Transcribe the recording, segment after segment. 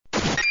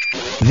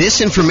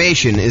This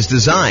information is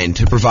designed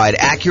to provide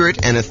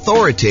accurate and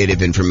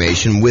authoritative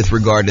information with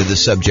regard to the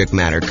subject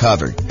matter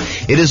covered.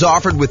 It is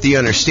offered with the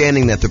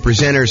understanding that the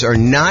presenters are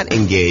not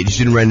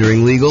engaged in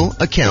rendering legal,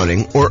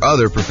 accounting, or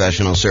other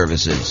professional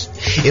services.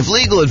 If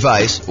legal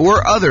advice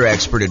or other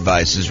expert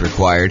advice is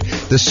required,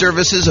 the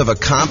services of a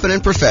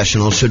competent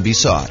professional should be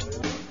sought.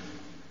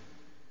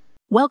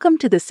 Welcome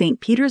to the St.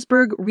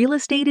 Petersburg Real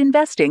Estate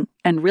Investing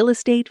and Real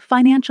Estate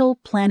Financial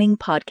Planning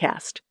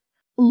Podcast.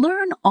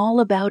 Learn all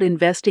about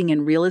investing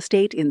in real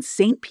estate in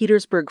St.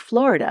 Petersburg,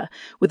 Florida,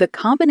 with a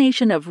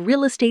combination of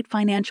real estate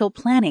financial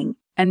planning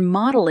and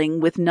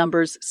modeling with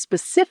numbers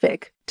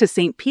specific to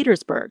St.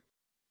 Petersburg.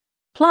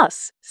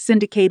 Plus,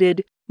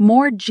 syndicated,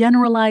 more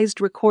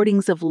generalized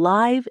recordings of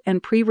live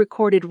and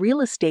pre-recorded real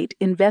estate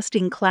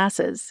investing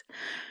classes,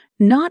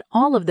 not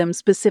all of them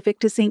specific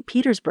to St.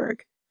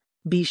 Petersburg.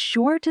 Be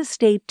sure to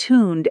stay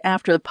tuned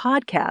after the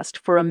podcast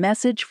for a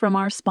message from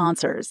our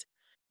sponsors.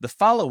 The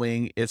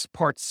following is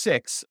part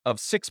 6 of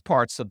 6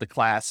 parts of the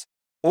class,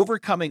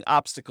 Overcoming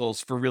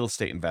Obstacles for Real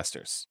Estate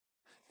Investors.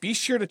 Be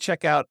sure to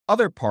check out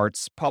other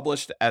parts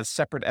published as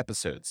separate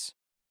episodes.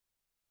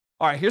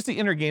 All right, here's the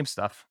inner game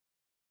stuff.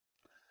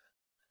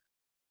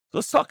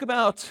 Let's talk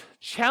about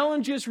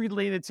challenges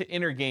related to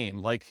inner game,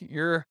 like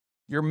your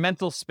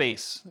mental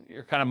space,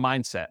 your kind of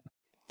mindset.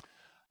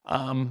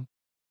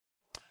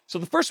 So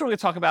the first one we're going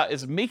to talk about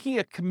is making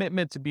a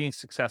commitment to being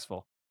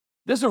successful.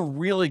 This is a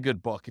really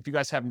good book. If you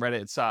guys haven't read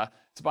it, it's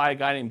by a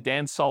guy named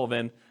Dan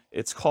Sullivan.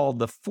 It's called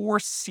The 4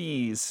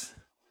 C's.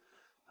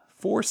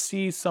 4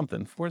 C's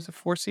something. Is it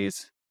 4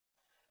 C's?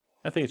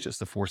 I think it's just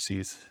the 4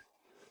 C's.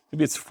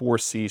 Maybe it's 4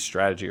 C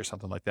strategy or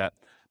something like that.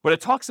 But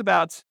it talks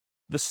about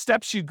the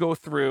steps you go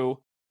through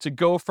to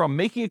go from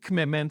making a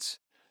commitment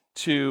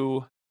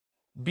to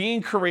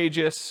being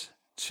courageous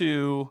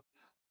to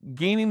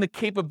gaining the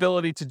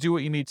capability to do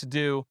what you need to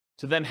do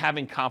to then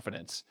having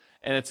confidence.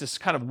 And it's this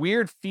kind of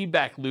weird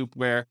feedback loop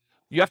where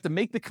you have to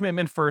make the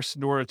commitment first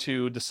in order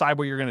to decide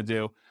what you're going to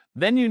do.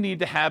 Then you need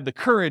to have the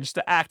courage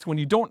to act when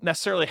you don't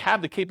necessarily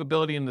have the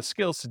capability and the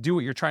skills to do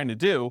what you're trying to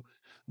do.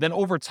 Then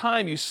over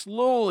time, you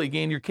slowly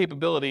gain your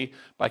capability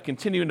by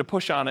continuing to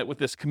push on it with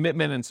this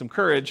commitment and some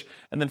courage.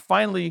 And then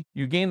finally,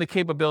 you gain the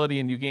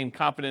capability and you gain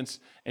confidence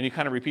and you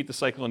kind of repeat the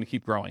cycle and you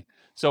keep growing.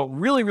 So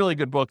really, really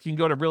good book. You can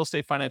go to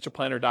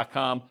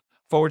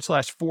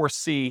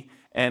realestateFinancialPlanner.com/4C.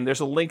 And there's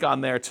a link on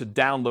there to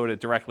download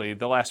it directly.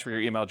 They'll ask for your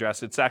email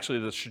address. It's actually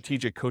the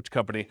Strategic Coach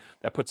Company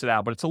that puts it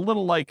out. But it's a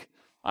little like,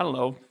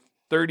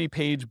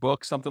 30-page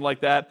book, something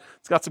like that.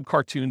 It's got some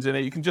cartoons in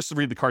it. You can just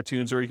read the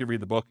cartoons or you can read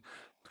the book.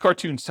 The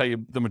cartoons tell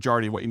you the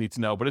majority of what you need to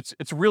know. But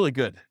it's really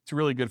good. It's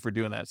really good for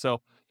doing that.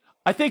 So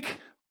I think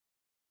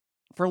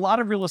for a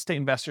lot of real estate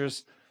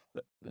investors,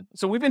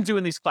 so we've been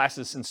doing these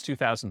classes since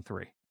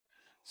 2003.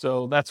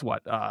 So that's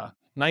what,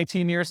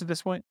 19 years at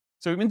this point?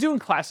 So we've been doing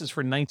classes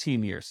for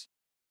 19 years.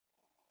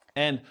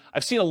 And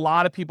I've seen a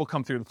lot of people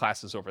come through the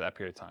classes over that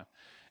period of time.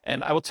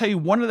 And I will tell you,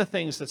 one of the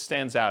things that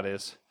stands out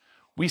is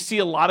we see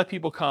a lot of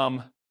people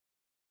come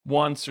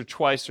once or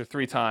twice or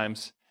 3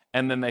 times,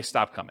 and then they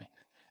stop coming.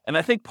 And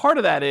I think part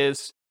of that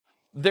is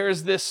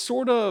there's this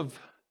sort of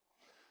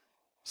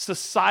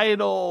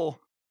societal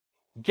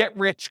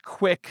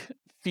get-rich-quick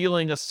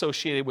feeling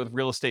associated with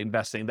real estate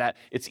investing, that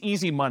it's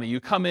easy money. You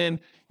come in,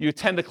 you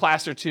attend a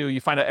class or two, you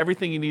find out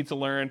everything you need to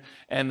learn,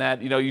 and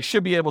that you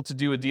should be able to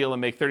do a deal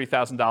and make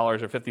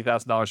 $30,000 or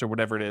 $50,000 or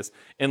whatever it is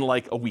in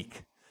like a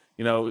week.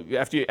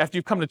 After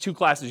you've come to 2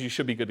 classes, you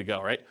should be good to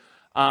go, right?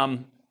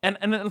 And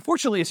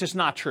unfortunately, it's just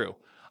not true.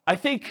 I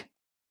think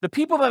the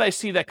people that I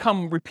see that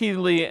come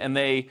repeatedly and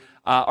they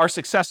are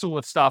successful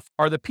with stuff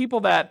are the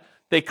people that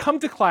they come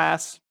to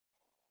class,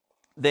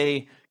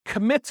 they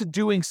commit to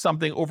doing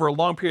something over a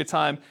long period of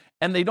time,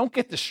 and they don't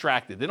get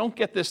distracted. They don't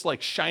get this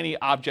like shiny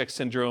object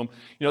syndrome.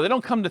 They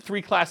don't come to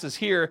 3 classes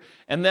here,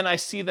 and then I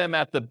see them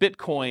at the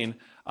Bitcoin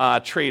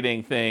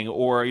trading thing,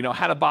 or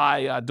how to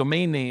buy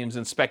domain names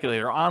and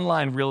speculate, or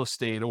online real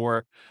estate,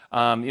 or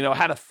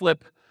how to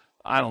flip,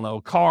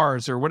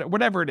 cars, or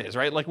whatever it is,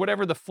 right? Like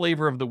whatever the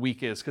flavor of the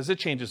week is, because it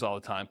changes all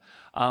the time.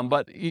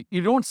 But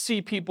you don't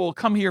see people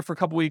come here for a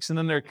couple weeks and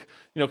then they're,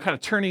 kind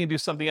of turning and do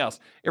something else.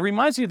 It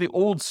reminds me of the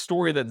old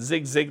story that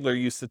Zig Ziglar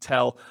used to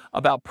tell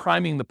about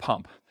priming the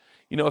pump.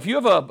 If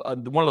you have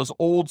one of those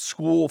old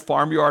school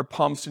farmyard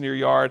pumps in your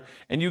yard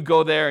and you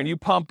go there and you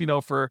pump,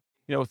 for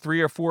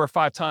 3 or 4 or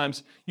 5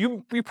 times,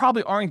 you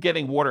probably aren't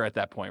getting water at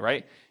that point,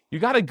 right? You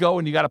got to go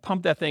and you got to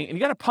pump that thing, and you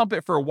got to pump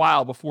it for a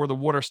while before the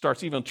water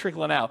starts even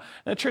trickling out.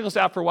 And it trickles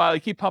out for a while.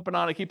 You keep pumping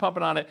on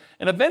it,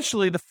 and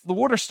eventually the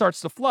water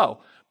starts to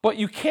flow. But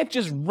you can't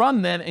just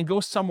run then and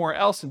go somewhere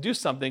else and do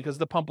something because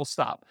the pump will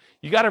stop.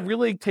 You got to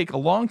really take a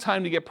long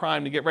time to get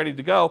primed, to get ready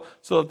to go,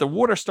 so that the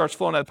water starts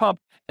flowing out of the pump.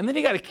 And then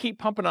you got to keep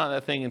pumping on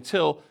that thing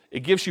until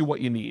it gives you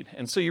what you need.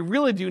 And so you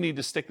really do need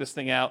to stick this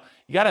thing out.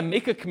 You got to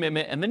make a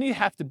commitment, and then you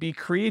have to be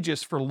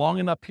courageous for a long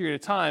enough period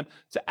of time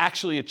to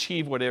actually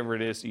achieve whatever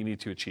it is that you need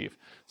to achieve.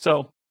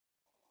 So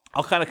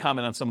I'll kind of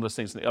comment on some of those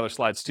things in the other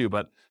slides too.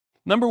 But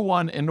number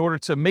one, in order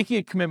to making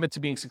a commitment to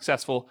being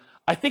successful,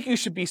 I think you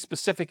should be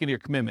specific in your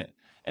commitment.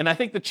 And I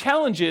think the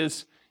challenge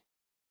is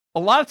a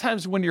lot of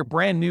times when you're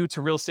brand new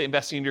to real estate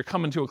investing and you're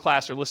coming to a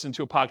class or listening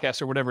to a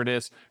podcast or whatever it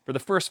is for the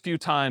first few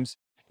times,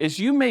 is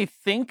you may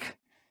think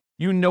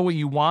you know what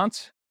you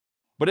want,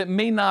 but it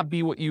may not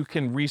be what you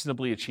can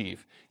reasonably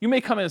achieve. You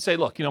may come in and say,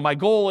 look, my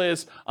goal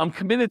is I'm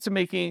committed to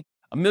making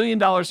 $1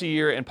 million a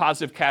year in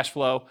positive cash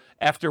flow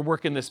after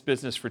working this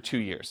business for 2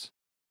 years.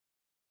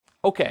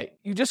 Okay,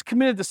 you just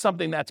committed to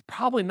something that's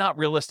probably not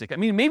realistic. I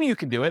mean, maybe you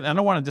can do it, and I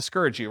don't want to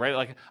discourage you, right?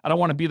 Like, I don't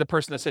want to be the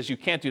person that says you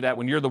can't do that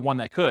when you're the one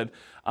that could.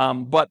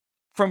 But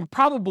from a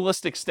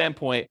probabilistic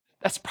standpoint,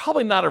 that's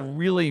probably not a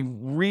really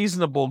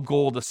reasonable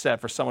goal to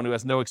set for someone who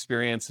has no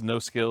experience and no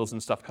skills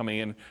and stuff coming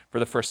in for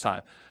the first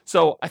time.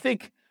 So I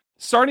think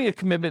starting a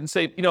commitment and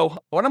say,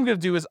 what I'm going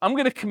to do is I'm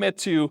going to commit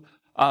to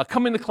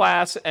coming to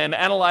class and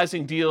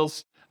analyzing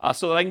deals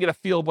so that I can get a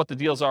feel of what the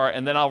deals are,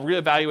 and then I'll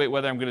reevaluate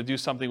whether I'm going to do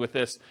something with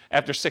this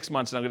after 6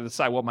 months, and I'm going to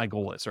decide what my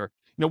goal is, or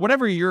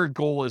whatever your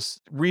goal is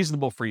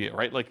reasonable for you,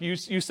 right? Like you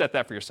set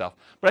that for yourself.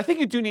 But I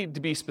think you do need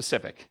to be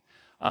specific,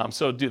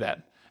 so do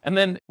that. And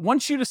then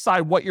once you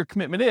decide what your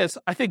commitment is,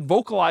 I think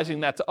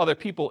vocalizing that to other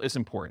people is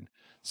important.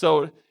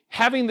 So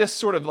having this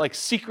sort of like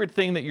secret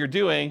thing that you're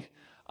doing,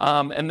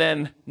 and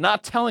then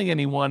not telling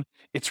anyone,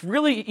 it's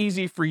really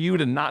easy for you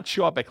to not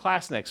show up at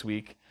class next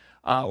week.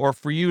 Or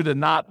for you to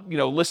not,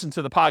 listen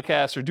to the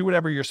podcast or do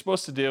whatever you're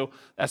supposed to do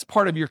as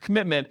part of your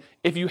commitment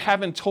if you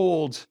haven't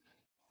told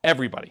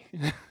everybody.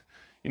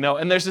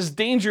 And there's this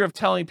danger of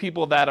telling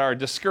people that are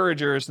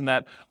discouragers and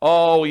that,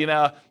 so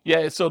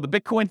the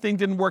Bitcoin thing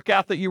didn't work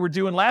out that you were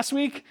doing last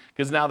week,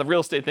 because now the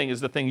real estate thing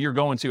is the thing you're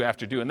going to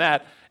after doing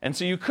that. And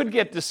so you could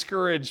get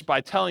discouraged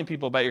by telling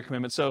people about your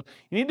commitment. So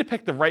you need to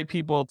pick the right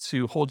people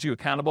to hold you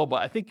accountable,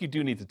 but I think you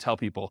do need to tell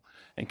people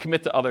and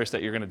commit to others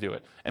that you're going to do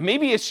it. And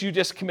maybe it's you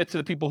just commit to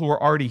the people who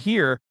are already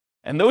here,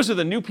 and those are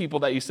the new people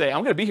that you say,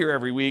 I'm going to be here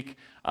every week,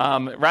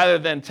 rather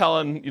than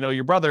telling,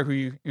 your brother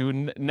who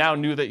you now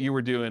knew that you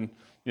were doing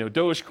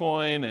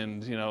Dogecoin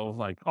and,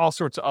 like all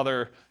sorts of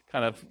other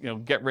kind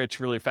of, get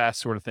rich really fast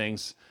sort of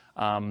things,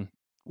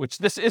 which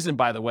this isn't,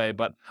 by the way,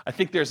 but I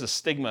think there's a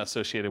stigma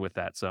associated with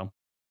that. So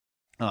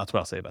that's what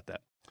I'll say about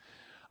that.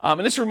 And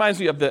this reminds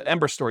me of the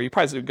Ember story. You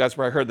guys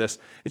probably heard this.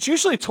 It's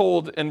usually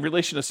told in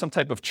relation to some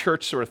type of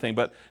church sort of thing,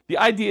 but the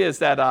idea is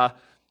that,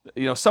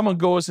 someone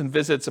goes and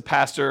visits a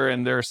pastor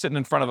and they're sitting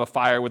in front of a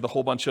fire with a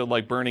whole bunch of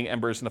like burning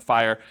embers in the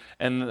fire.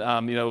 And,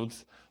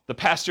 the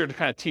pastor, to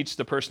kind of teach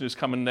the person who's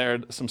coming there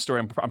some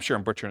story, I'm sure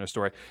I'm butchering a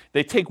story.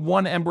 They take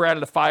one ember out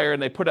of the fire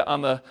and they put it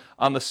on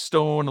the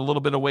stone a little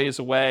bit of ways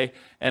away,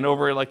 and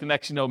over like the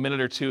next minute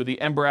or two, the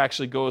ember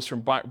actually goes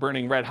from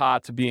burning red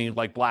hot to being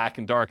like black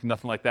and dark and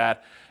nothing like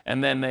that.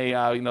 And then they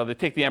they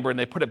take the ember and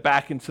they put it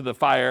back into the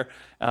fire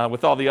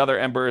with all the other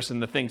embers,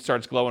 and the thing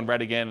starts glowing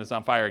red again and it's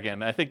on fire again.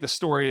 And I think the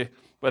story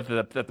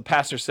that the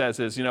pastor says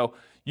is,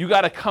 you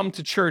got to come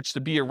to church to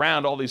be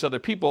around all these other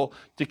people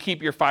to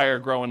keep your fire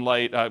growing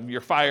light,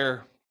 your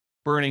fire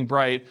burning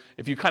bright.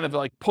 If you kind of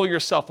like pull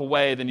yourself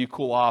away, then you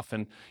cool off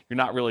and you're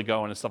not really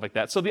going and stuff like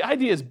that. So the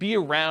idea is be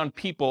around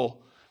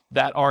people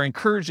that are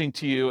encouraging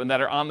to you and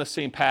that are on the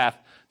same path,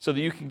 so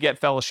that you can get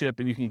fellowship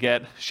and you can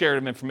get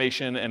shared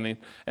information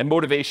and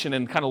motivation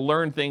and kind of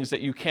learn things that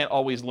you can't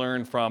always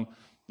learn from,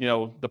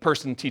 the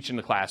person teaching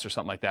the class or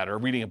something like that, or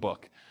reading a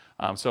book.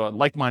 So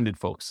like-minded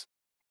folks.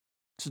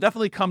 So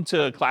definitely come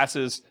to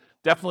classes,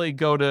 definitely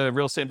go to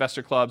real estate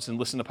investor clubs and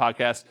listen to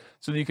podcasts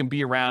so that you can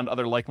be around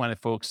other like-minded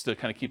folks to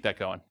kind of keep that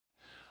going.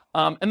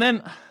 And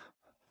then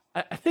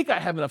I think I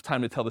have enough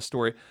time to tell the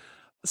story.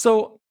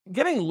 So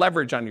getting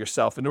leverage on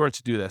yourself in order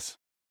to do this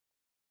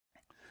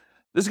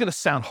is going to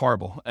sound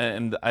horrible.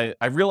 And I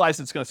realize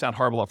it's going to sound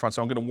horrible up front,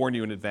 so I'm going to warn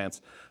you in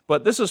advance.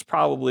 But this was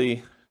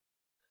probably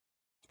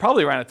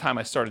around the time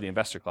I started the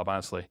investor club,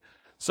 honestly.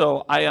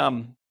 So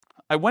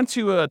I went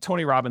to a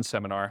Tony Robbins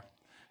seminar.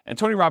 And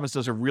Tony Robbins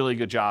does a really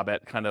good job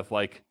at kind of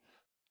like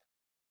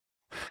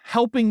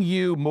helping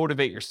you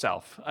motivate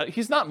yourself.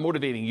 He's not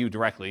motivating you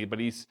directly, but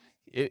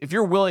if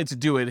you're willing to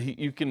do it,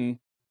 you can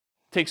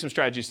take some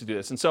strategies to do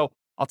this. And so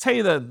I'll tell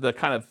you the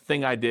kind of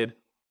thing I did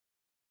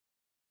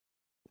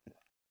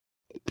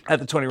at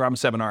the Tony Robbins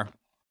seminar.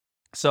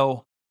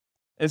 So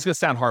it's going to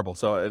sound horrible,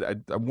 so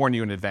I warn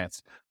you in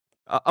advance.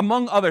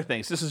 Among other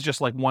things, this is just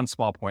like one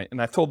small point,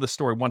 and I've told this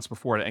story once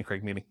before at an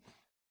NCRAG meeting.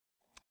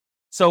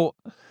 So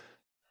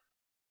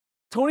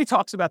Tony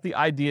talks about the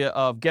idea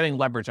of getting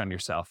leverage on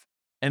yourself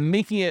and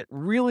making it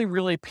really,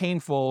 really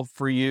painful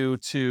for you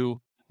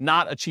to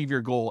not achieve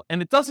your goal.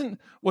 And it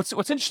doesn't, what's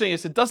interesting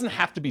is it doesn't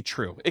have to be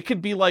true. It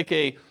could be like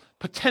a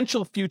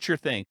potential future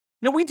thing.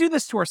 We do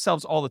this to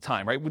ourselves all the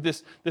time, right? With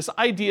this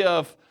idea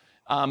of,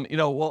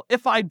 well,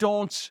 if I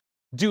don't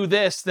do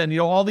this, then,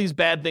 all these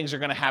bad things are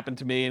going to happen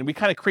to me. And we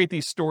kind of create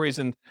these stories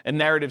and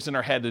narratives in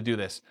our head to do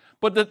this.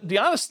 But the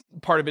honest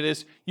part of it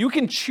is you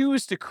can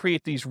choose to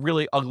create these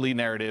really ugly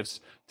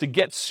narratives to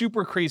get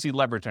super crazy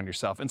leverage on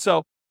yourself. And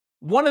so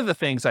one of the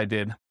things I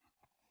did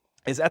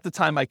is, at the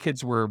time my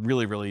kids were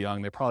really, really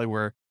young. They probably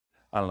were,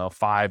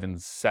 5 and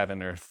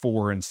 7 or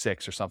 4 and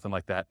 6 or something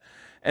like that.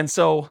 And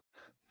so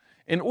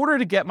in order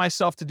to get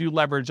myself to do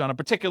leverage on a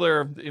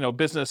particular,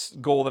 business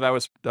goal that I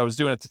was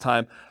doing at the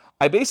time,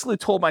 I basically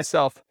told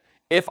myself,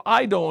 if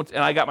I don't,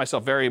 and I got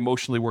myself very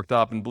emotionally worked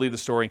up and believed the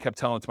story and kept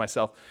telling it to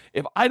myself,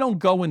 if I don't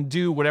go and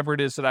do whatever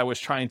it is that I was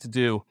trying to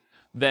do,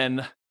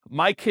 then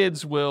my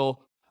kids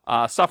will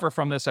suffer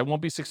from this. I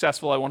won't be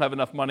successful. I won't have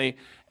enough money.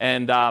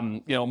 And,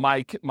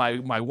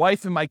 my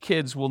wife and my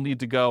kids will need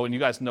to go, and you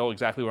guys know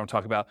exactly what I'm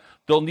talking about.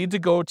 They'll need to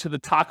go to the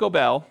Taco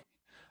Bell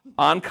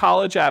on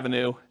College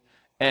Avenue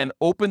and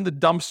open the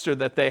dumpster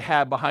that they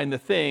have behind the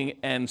thing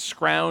and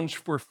scrounge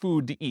for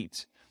food to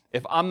eat.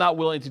 If I'm not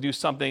willing to do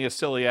something as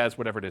silly as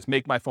whatever it is,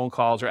 make my phone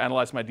calls or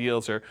analyze my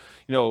deals or,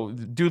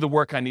 do the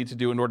work I need to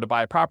do in order to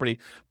buy a property,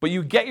 but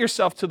you get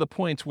yourself to the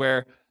point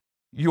where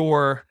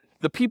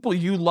the people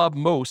you love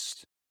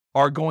most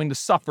are going to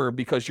suffer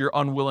because you're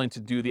unwilling to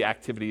do the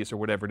activities or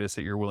whatever it is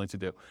that you're willing to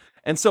do.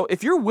 And so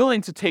if you're willing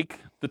to take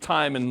the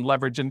time and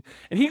leverage, and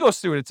he goes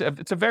through it,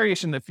 it's a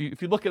variation. If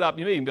you look it up,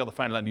 you may even be able to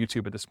find it on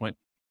YouTube at this point.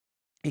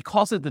 He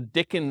calls it the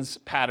Dickens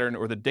pattern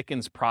or the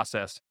Dickens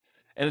process.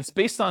 And it's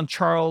based on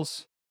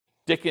Charles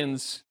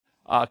Dickens'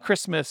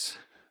 Christmas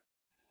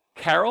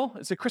Carol.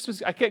 Is it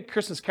Christmas? I get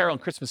Christmas Carol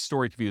and Christmas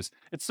Story confused.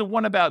 It's the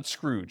one about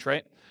Scrooge,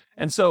 right?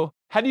 And so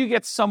how do you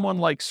get someone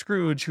like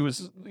Scrooge, who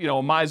is,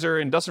 a miser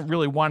and doesn't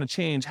really want to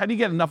change, how do you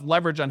get enough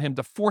leverage on him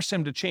to force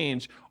him to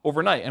change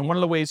overnight? And one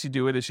of the ways you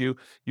do it is you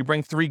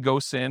bring 3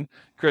 ghosts in,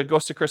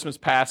 Ghost of Christmas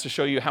Past, to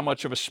show you how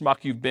much of a schmuck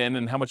you've been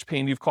and how much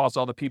pain you've caused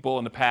all the people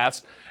in the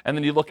past. And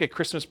then you look at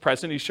Christmas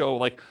Present, you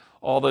show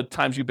all the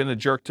times you've been a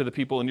jerk to the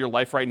people in your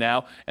life right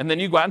now. And then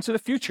you go out into the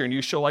future and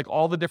you show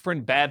all the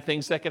different bad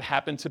things that could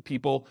happen to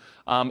people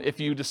if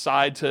you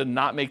decide to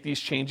not make these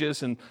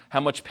changes, and how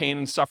much pain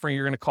and suffering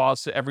you're going to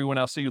cause to everyone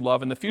else that you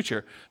love in the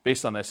future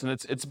based on this. And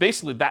it's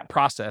basically that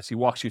process he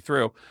walks you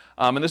through.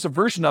 And there's a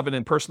version of it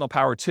in Personal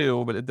Power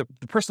 2, but the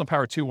Personal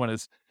Power 2 one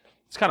it's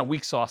kind of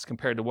weak sauce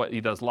compared to what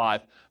he does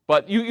live.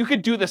 But you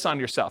could do this on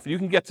yourself. You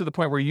can get to the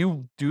point where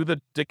you do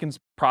the Dickens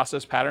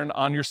process pattern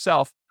on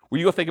yourself, where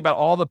you go think about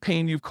all the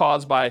pain you've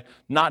caused by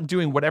not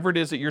doing whatever it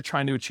is that you're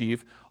trying to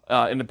achieve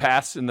in the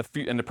past, in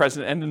the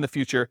present, and in the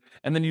future,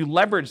 and then you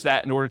leverage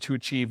that in order to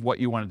achieve what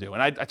you want to do.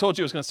 And I told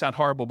you it was going to sound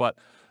horrible, but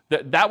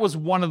that was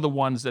one of the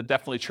ones that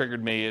definitely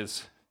triggered me,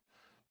 is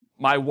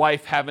my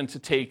wife having to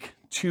take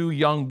 2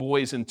 young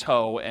boys in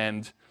tow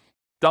and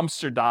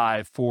dumpster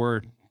dive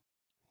for,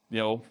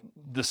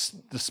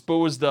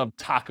 disposed of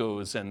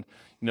tacos and,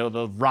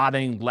 the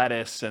rotting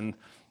lettuce and,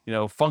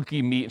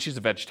 funky meat. And she's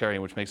a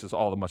vegetarian, which makes this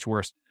all the much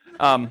worse.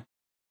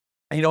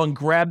 And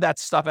grab that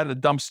stuff out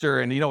of the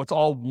dumpster, and, it's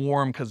all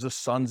warm because the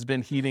sun's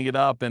been heating it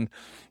up. And,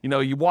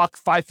 you walk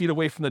 5 feet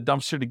away from the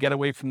dumpster to get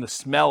away from the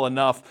smell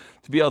enough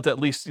to be able to at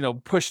least,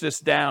 push this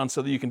down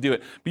so that you can do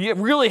it. But you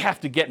really have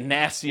to get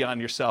nasty on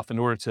yourself in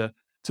order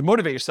to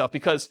motivate yourself,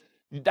 because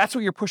that's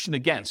what you're pushing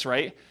against,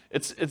 right?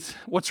 It's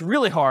what's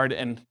really hard.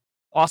 And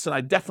Austin,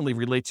 I definitely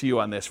relate to you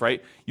on this,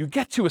 right? You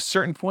get to a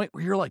certain point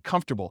where you're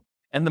comfortable,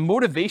 and the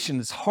motivation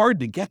is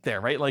hard to get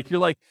there, right?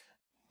 You're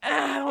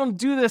I don't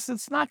do this,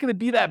 it's not going to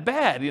be that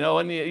bad,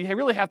 and you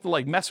really have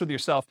to mess with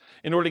yourself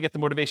in order to get the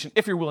motivation,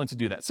 if you're willing to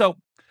do that. So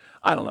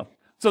I don't know.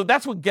 So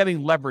that's what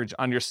getting leverage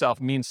on yourself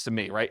means to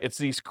me, right? It's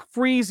these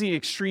crazy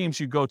extremes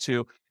you go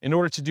to in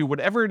order to do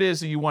whatever it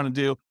is that you want to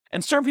do.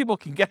 And certain people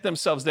can get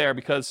themselves there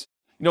because,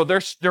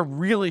 they're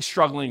really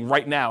struggling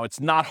right now.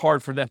 It's not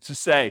hard for them to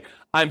say,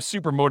 I'm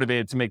super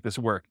motivated to make this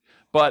work.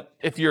 But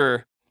if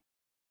you're,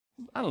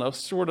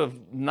 sort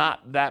of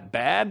not that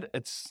bad,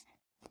 it's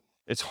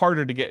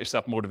harder to get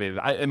yourself motivated,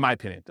 in my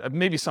opinion.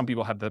 Maybe some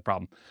people have that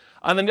problem.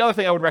 And then the other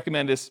thing I would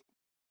recommend is,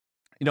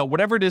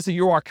 whatever it is that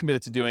you are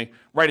committed to doing,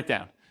 write it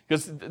down.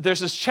 Because there's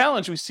this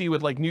challenge we see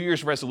with New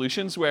Year's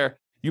resolutions, where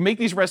you make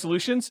these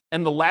resolutions,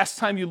 and the last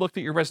time you looked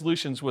at your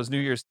resolutions was New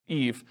Year's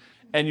Eve,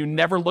 and you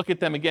never look at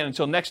them again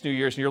until next New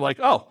Year's, and you're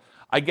oh,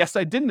 I guess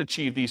I didn't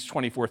achieve these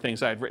 24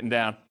 things I had written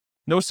down.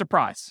 No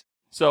surprise.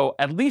 So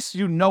at least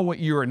you know what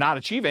you are not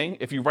achieving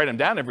if you write them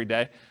down every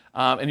day,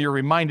 and you're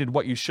reminded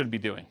what you should be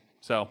doing.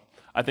 So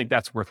I think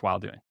that's worthwhile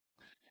doing.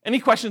 Any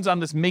questions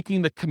on this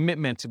making the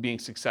commitment to being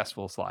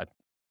successful slide?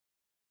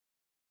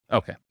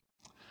 Okay.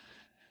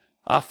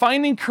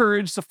 Finding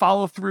courage to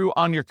follow through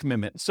on your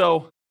commitment.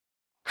 So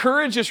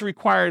courage is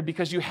required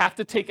because you have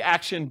to take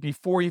action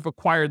before you've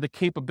acquired the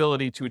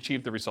capability to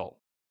achieve the result.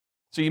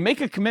 So you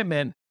make a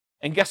commitment,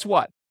 and guess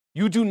what?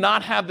 You do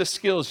not have the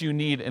skills you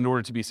need in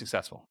order to be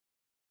successful.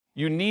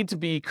 You need to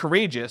be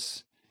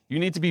courageous. You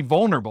need to be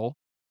vulnerable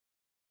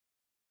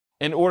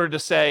in order to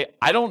say,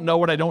 I don't know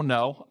what I don't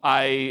know.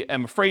 I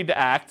am afraid to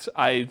act.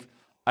 I'm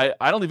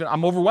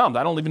overwhelmed.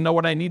 I don't even know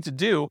what I need to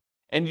do.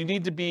 And you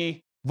need to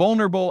be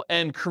vulnerable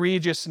and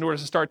courageous in order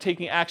to start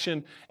taking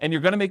action. And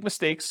you're going to make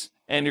mistakes,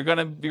 and you're going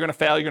to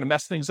fail. You're going to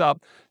mess things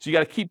up. So you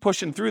got to keep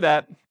pushing through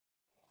that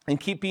and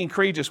keep being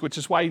courageous, which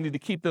is why you need to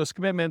keep those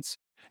commitments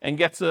and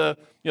get to,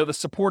 the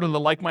support of the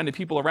like-minded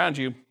people around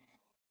you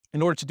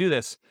in order to do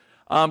this.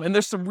 And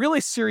there's some really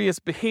serious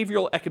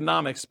behavioral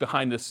economics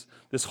behind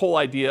this whole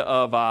idea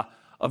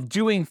of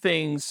doing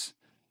things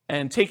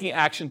and taking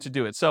action to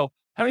do it. So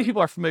how many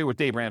people are familiar with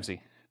Dave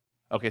Ramsey?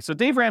 Okay, so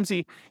Dave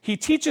Ramsey, he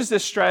teaches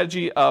this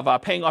strategy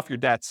of paying off your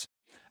debts.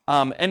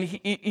 And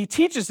he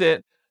teaches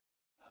it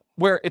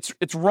where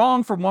it's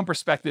wrong from one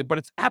perspective, but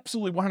it's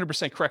absolutely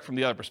 100% correct from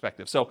the other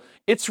perspective. So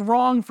it's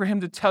wrong for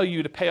him to tell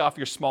you to pay off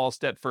your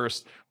smallest debt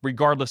first,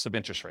 regardless of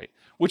interest rate,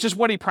 which is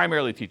what he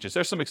primarily teaches.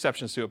 There's some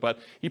exceptions to it, but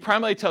he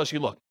primarily tells you,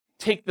 look,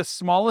 take the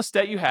smallest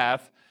debt you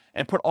have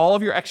and put all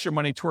of your extra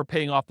money toward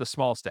paying off the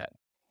smallest debt.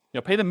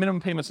 Pay the minimum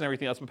payments and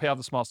everything else, but pay off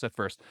the smallest debt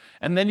first.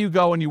 And then you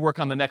go and you work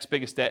on the next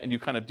biggest debt and you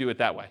kind of do it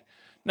that way.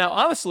 Now,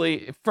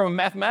 honestly, from a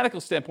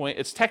mathematical standpoint,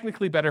 it's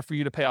technically better for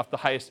you to pay off the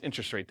highest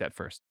interest rate debt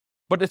first.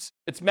 But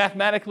it's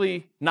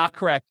mathematically not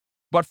correct.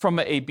 But from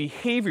a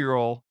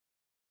behavioral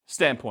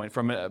standpoint,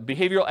 from a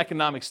behavioral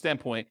economic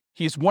standpoint,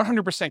 he's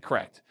 100%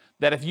 correct.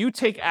 That if you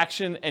take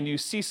action and you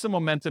see some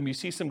momentum, you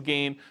see some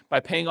gain by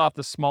paying off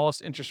the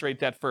smallest interest rate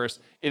debt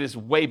first, it is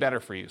way better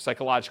for you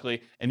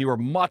psychologically, and you are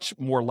much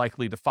more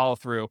likely to follow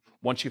through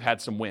once you've had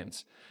some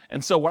wins.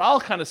 And so what I'll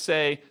kind of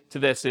say to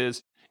this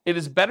is, it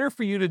is better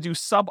for you to do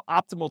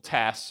suboptimal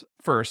tasks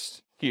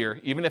first here,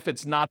 even if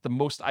it's not the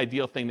most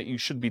ideal thing that you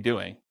should be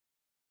doing,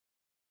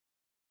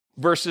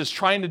 versus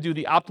trying to do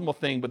the optimal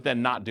thing but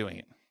then not doing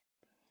it.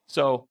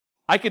 So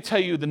I could tell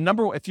you the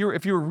number, if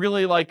you're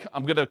really like,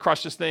 I'm going to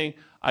crush this thing,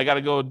 I got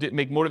to go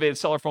make motivated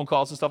seller phone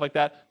calls and stuff like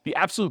that, the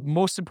absolute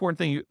most important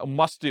thing you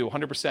must do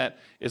 100%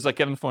 is like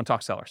get on the phone and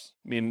talk to sellers.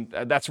 I mean,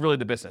 that's really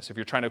the business. If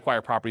you're trying to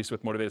acquire properties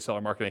with motivated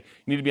seller marketing,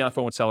 you need to be on the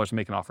phone with sellers and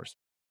making offers.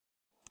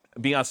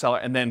 Being on seller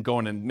and then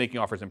going and making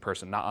offers in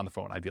person, not on the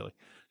phone, ideally.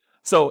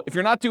 So if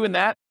you're not doing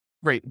that,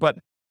 great. But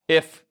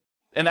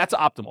and that's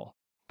optimal.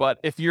 But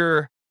if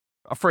you're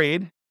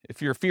afraid,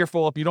 if you're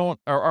fearful, if you don't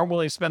or aren't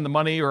willing to spend the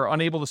money or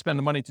unable to spend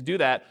the money to do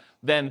that,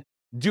 then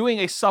doing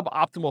a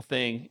suboptimal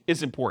thing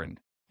is important.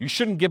 You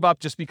shouldn't give up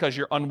just because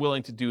you're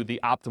unwilling to do the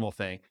optimal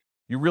thing.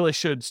 You really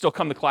should still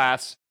come to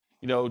class,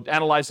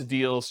 analyze the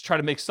deals, try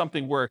to make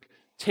something work,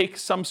 take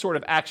some sort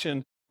of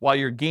action while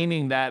you're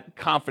gaining that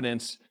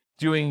confidence,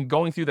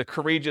 going through the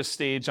courageous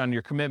stage on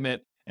your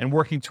commitment and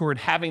working toward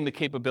having the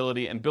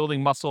capability and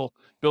building muscle,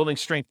 building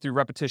strength through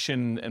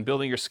repetition and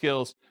building your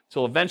skills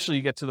till eventually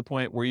you get to the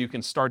point where you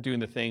can start doing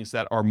the things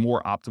that are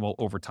more optimal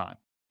over time.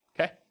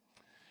 Okay?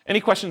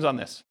 Any questions on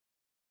this?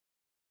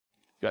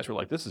 You guys were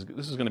like, this is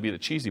going to be the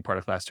cheesy part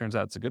of class. Turns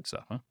out it's the good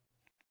stuff, huh?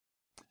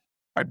 All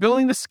right,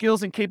 building the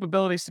skills and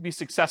capabilities to be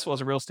successful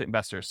as a real estate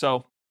investor.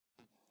 So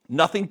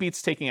nothing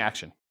beats taking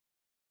action.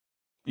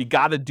 You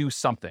got to do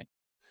something.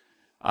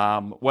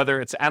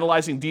 Whether it's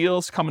analyzing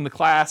deals, coming to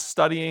class,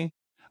 studying,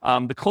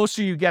 the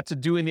closer you get to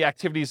doing the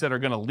activities that are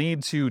going to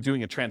lead to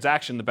doing a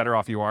transaction, the better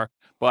off you are.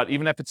 But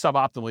even if it's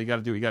suboptimal, you got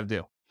to do what you got to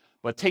do.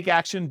 But take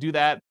action, do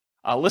that.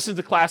 Listen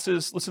to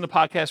classes, listen to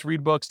podcasts,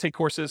 read books, take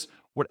courses,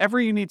 whatever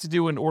you need to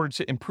do in order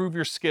to improve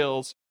your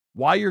skills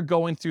while you're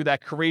going through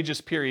that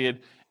courageous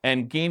period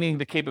and gaining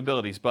the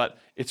capabilities. But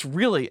it's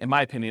really, in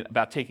my opinion,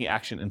 about taking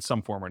action in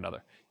some form or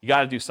another. You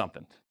got to do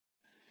something.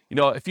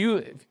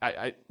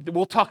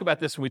 We'll talk about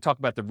this when we talk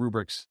about the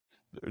rubrics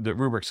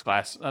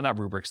class, not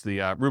rubrics,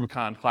 the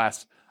Rubicon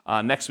class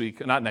next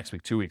week, not next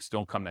week, 2 weeks,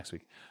 don't come next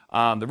week.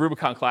 The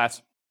Rubicon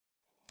class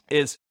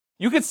is,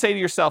 you could say to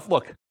yourself,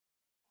 look,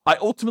 I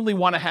ultimately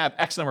want to have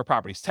X number of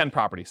properties, 10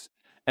 properties.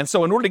 And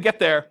so in order to get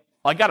there,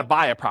 I got to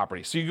buy a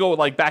property. So you go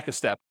back a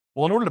step.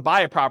 Well, in order to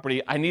buy a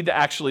property, I need to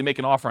actually make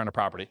an offer on a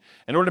property.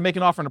 In order to make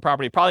an offer on a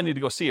property, I probably need to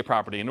go see a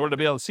property. In order to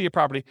be able to see a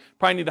property,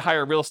 probably need to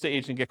hire a real estate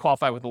agent and get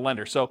qualified with a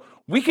lender. So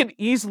we can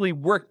easily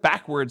work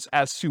backwards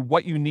as to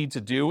what you need to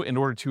do in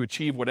order to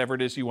achieve whatever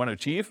it is you want to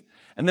achieve.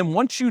 And then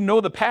once you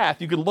know the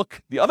path, you can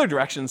look the other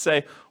direction and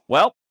say,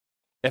 well,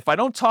 if I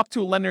don't talk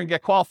to a lender and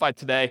get qualified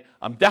today,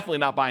 I'm definitely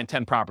not buying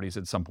 10 properties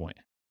at some point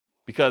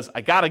because I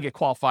got to get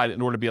qualified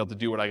in order to be able to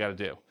do what I got to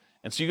do.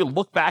 And so you can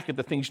look back at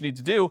the things you need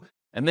to do,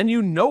 and then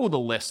you know the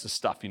list of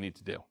stuff you need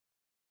to do,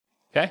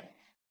 okay?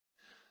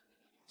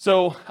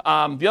 So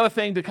the other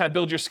thing to kind of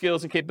build your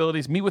skills and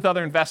capabilities, meet with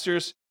other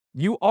investors.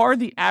 You are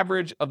the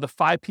average of the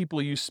 5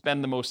 people you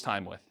spend the most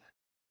time with.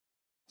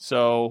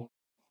 So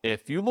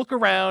if you look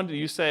around and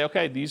you say,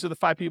 okay, these are the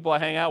 5 people I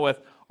hang out with,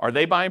 are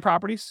they buying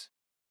properties?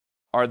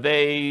 Are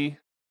they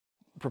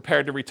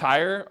prepared to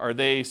retire? Are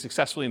they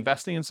successfully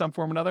investing in some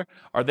form or another?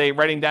 Are they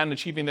writing down and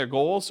achieving their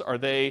goals? Are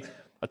they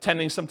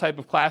attending some type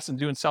of class and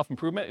doing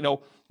self-improvement?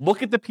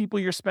 Look at the people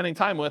you're spending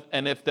time with,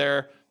 and if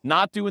they're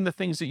not doing the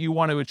things that you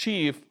want to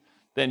achieve,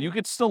 then you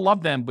could still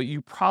love them, but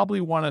you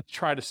probably want to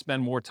try to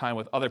spend more time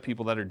with other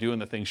people that are doing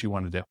the things you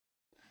want to do.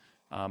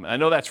 And I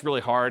know that's really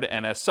hard,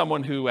 and as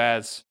someone who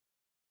has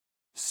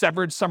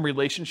severed some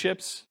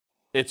relationships,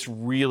 it's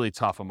really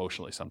tough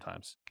emotionally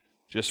sometimes.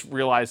 Just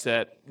realize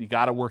that you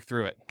got to work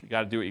through it. You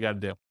got to do what you got to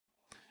do.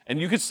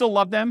 And you could still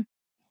love them,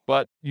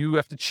 but you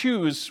have to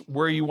choose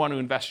where you want to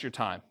invest your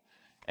time.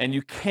 And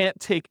you can't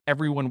take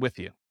everyone with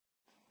you.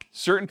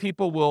 Certain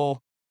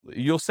people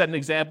you'll set an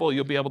example,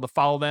 you'll be able to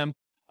follow them.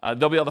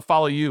 They'll be able to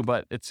follow you,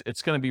 but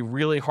it's going to be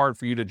really hard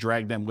for you to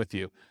drag them with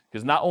you.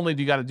 Because not only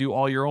do you got to do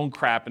all your own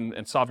crap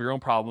and solve your own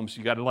problems,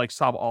 you got to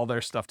solve all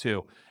their stuff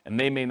too. And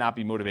they may not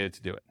be motivated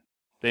to do it.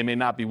 They may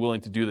not be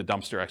willing to do the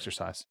dumpster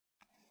exercise.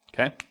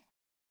 Okay?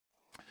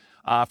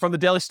 From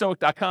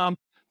thedailystoic.com,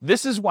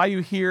 this is why you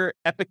hear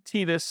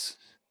Epictetus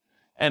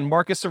and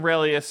Marcus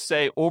Aurelius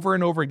say over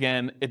and over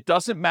again, it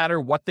doesn't matter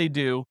what they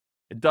do.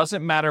 It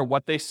doesn't matter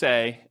what they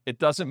say. It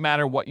doesn't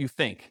matter what you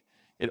think.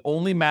 It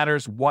only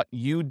matters what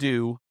you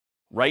do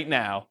right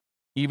now,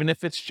 even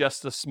if it's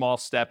just a small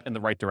step in the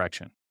right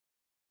direction.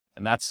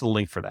 And that's the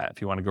link for that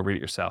if you want to go read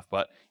it yourself.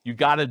 But you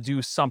got to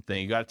do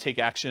something. You got to take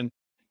action.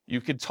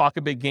 You could talk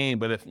a big game,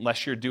 but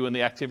unless you're doing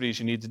the activities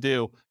you need to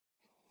do,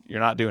 you're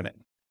not doing it.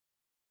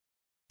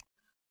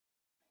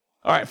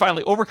 All right,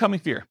 finally, overcoming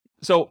fear.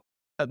 So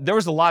there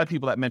was a lot of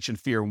people that mentioned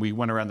fear when we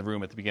went around the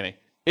room at the beginning.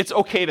 It's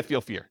okay to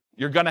feel fear.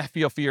 You're going to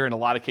feel fear in a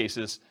lot of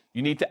cases.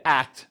 You need to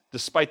act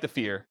despite the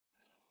fear.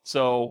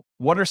 So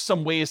what are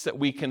some ways that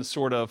we can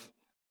sort of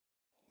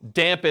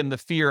dampen the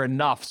fear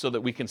enough so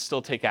that we can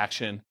still take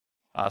action?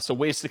 So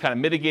ways to kind of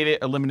mitigate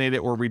it, eliminate it,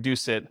 or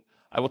reduce it.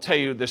 I will tell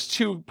you there's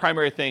two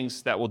primary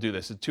things that will do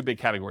this. It's two big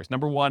categories.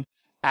 Number one,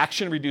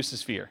 action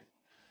reduces fear.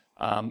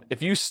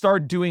 If you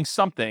start doing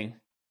something,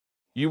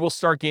 you will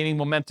start gaining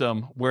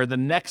momentum where the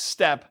next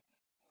step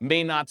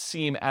may not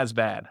seem as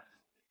bad.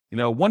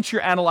 Once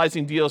you're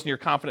analyzing deals and you're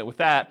confident with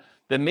that,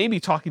 then maybe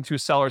talking to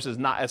sellers is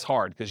not as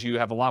hard because you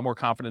have a lot more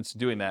confidence in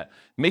doing that.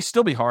 It may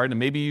still be hard, and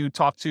maybe you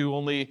talk to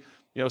only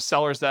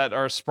sellers that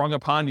are sprung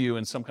upon you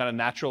in some kind of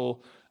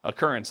natural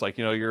occurrence, like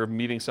you're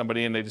meeting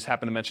somebody and they just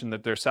happen to mention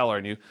that they're a seller,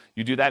 and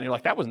you do that and you're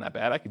like, that wasn't that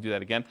bad, I could do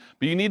that again.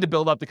 But you need to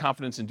build up the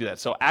confidence and do that.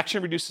 So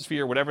action reduces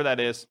fear, whatever that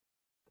is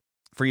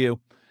for you.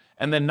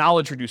 And then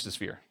knowledge reduces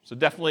fear. So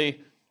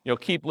definitely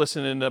keep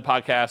listening to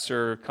podcasts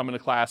or coming to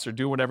class or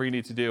do whatever you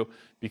need to do,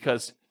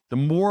 because the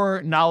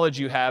more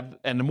knowledge you have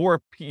and the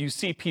more you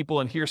see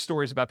people and hear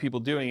stories about people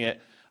doing it,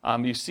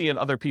 you see and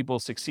other people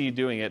succeed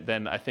doing it,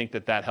 then I think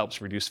that helps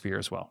reduce fear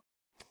as well.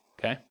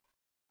 Okay?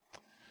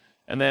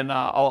 And then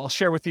I'll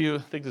share with you, I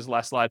think this is the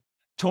last slide,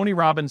 Tony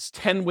Robbins'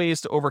 10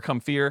 ways to overcome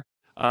fear.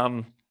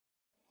 I'll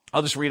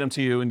just read them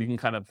to you and you can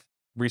kind of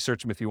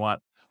research them if you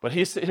want. But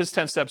his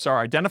 10 steps are: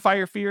 identify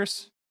your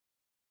fears,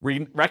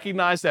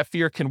 recognize that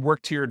fear can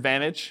work to your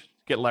advantage,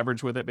 get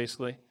leverage with it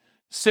basically.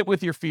 Sit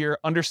with your fear,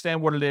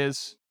 understand what it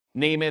is,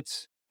 name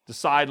it,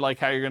 decide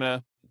how you're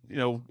gonna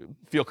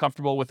feel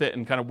comfortable with it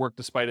and kind of work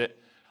despite it.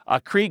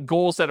 Create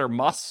goals that are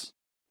musts.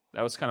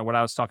 That was kind of what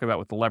I was talking about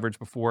with the leverage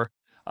before.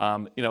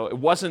 It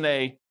wasn't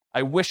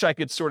I wish I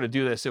could sort of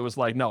do this. It was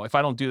like, no, if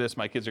I don't do this,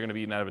 my kids are going to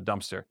be eaten out of a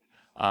dumpster.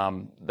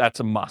 That's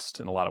a must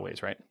in a lot of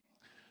ways, right?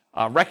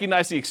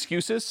 Recognize the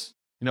excuses.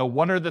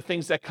 What are the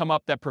things that come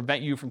up that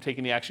prevent you from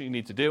taking the action you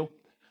need to do?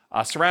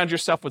 Surround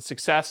yourself with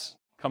success.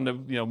 Come to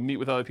meet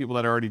with other people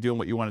that are already doing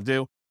what you want to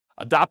do.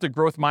 Adopt a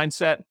growth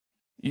mindset.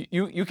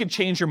 You can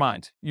change your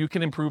mind. You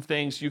can improve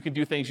things. You can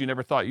do things you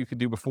never thought you could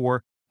do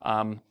before.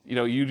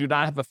 You do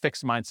not have a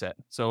fixed mindset.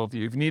 So if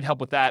you need help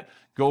with that,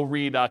 go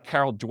read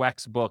Carol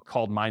Dweck's book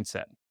called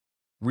Mindset.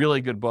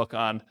 Really good book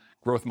on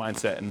growth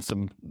mindset and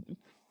some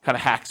kind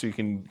of hacks so you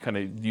can kind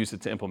of use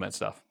it to implement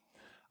stuff.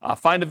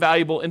 Find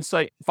valuable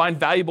insight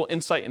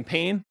in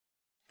pain.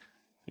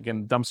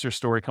 Again, dumpster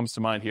story comes to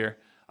mind here.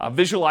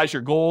 Visualize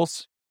your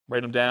goals,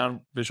 write them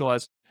down,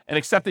 visualize, and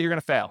accept that you're going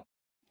to fail.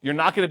 You're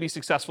not going to be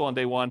successful on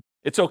day one.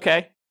 It's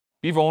okay.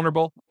 Be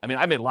vulnerable.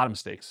 I made a lot of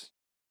mistakes.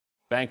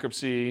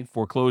 Bankruptcy,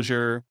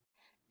 foreclosure,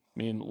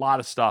 a lot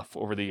of stuff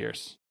over the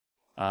years.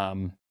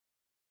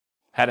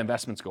 Had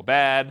investments go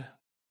bad.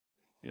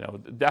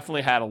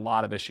 Definitely had a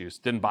lot of issues.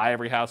 Didn't buy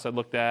every house I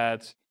looked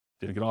at.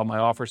 Didn't get all my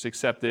offers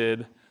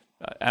accepted.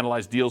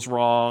 Analyzed deals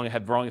wrong.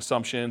 Had wrong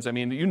assumptions.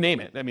 You name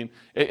it.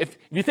 If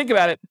you think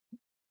about it,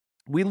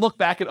 we look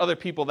back at other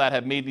people that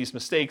have made these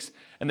mistakes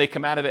and they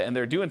come out of it and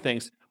they're doing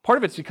things. Part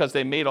of it's because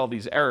they made all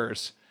these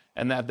errors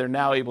and that they're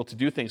now able to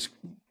do things,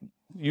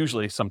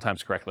 usually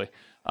sometimes correctly,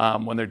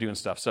 when they're doing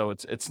stuff. So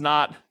it's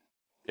not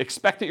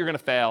expect that you're going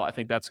to fail. I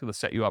think that's going to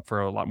set you up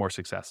for a lot more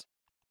success.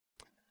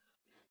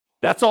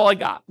 That's all I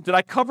got. Did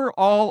I cover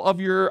all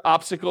of your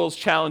obstacles,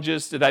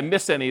 challenges? Did I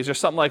miss any? Is there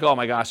something like, oh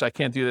my gosh, I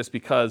can't do this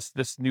because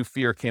this new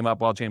fear came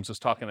up while James was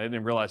talking. I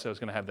didn't realize I was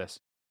going to have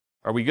this.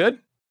 Are we good?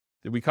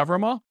 Did we cover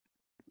them all?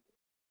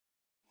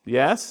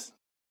 Yes?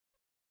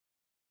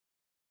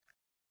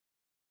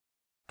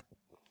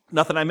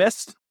 Nothing I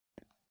missed?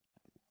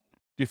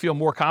 Do you feel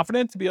more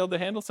confident to be able to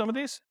handle some of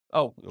these?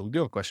 Oh, we do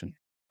have a question.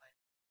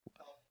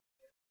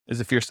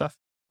 Is it fear stuff?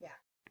 Yeah.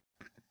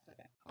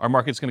 Okay. Our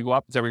market's going to go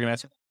up? Is that what you're going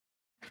to answer?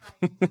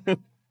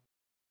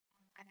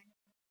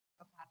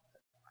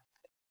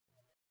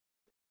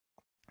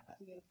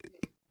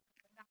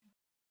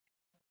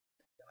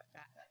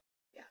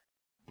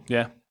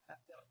 Yeah.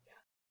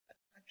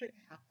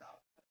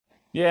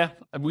 Yeah,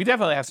 we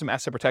definitely have some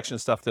asset protection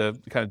stuff to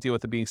kind of deal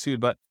with it being sued,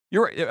 but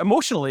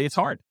emotionally, it's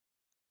hard.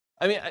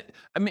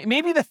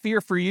 Maybe the fear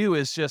for you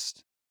is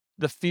just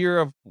the fear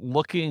of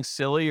looking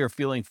silly or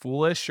feeling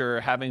foolish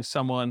or having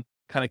someone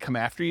kind of come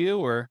after you,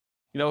 or,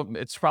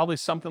 it's probably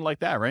something like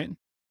that, right?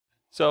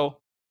 So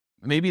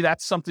maybe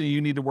that's something you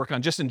need to work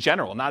on just in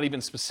general, not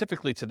even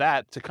specifically to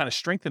that, to kind of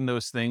strengthen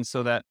those things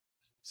so that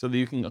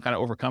you can kind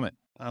of overcome it.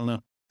 I don't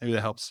know. Maybe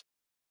that helps.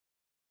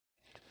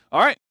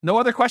 All right. No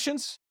other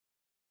questions?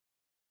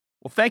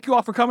 Well, thank you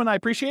all for coming. I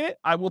appreciate it.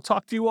 I will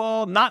talk to you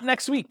all not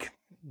next week.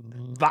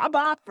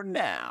 Bye-bye for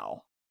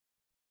now.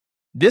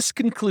 This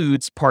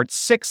concludes part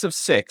 6 of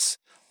 6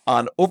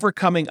 on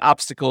overcoming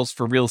obstacles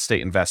for real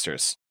estate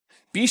investors.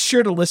 Be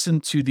sure to listen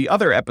to the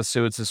other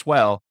episodes as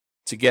well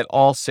to get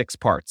all 6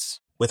 parts.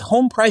 With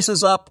home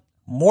prices up,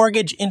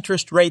 mortgage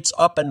interest rates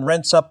up and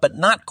rents up, but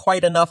not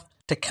quite enough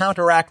to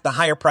counteract the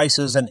higher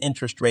prices and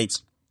interest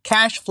rates,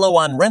 cash flow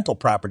on rental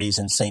properties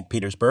in St.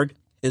 Petersburg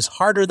is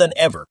harder than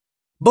ever.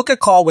 Book a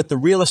call with the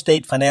Real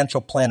Estate Financial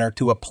Planner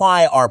to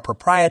apply our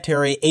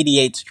proprietary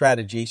 88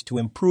 strategies to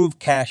improve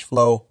cash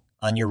flow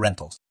on your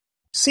rentals.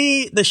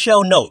 See the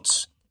show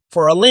notes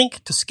for a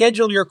link to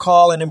schedule your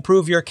call and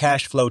improve your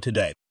cash flow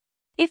today.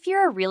 If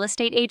you're a real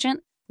estate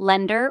agent,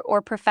 lender,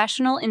 or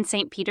professional in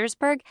St.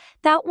 Petersburg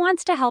that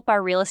wants to help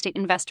our real estate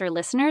investor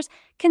listeners,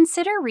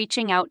 consider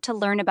reaching out to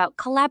learn about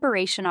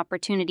collaboration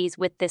opportunities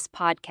with this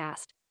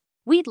podcast.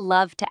 We'd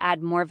love to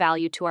add more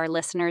value to our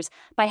listeners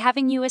by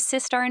having you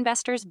assist our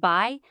investors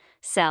buy,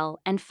 sell,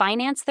 and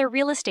finance their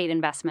real estate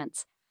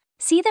investments.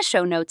 See the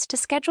show notes to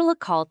schedule a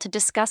call to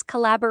discuss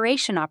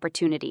collaboration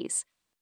opportunities.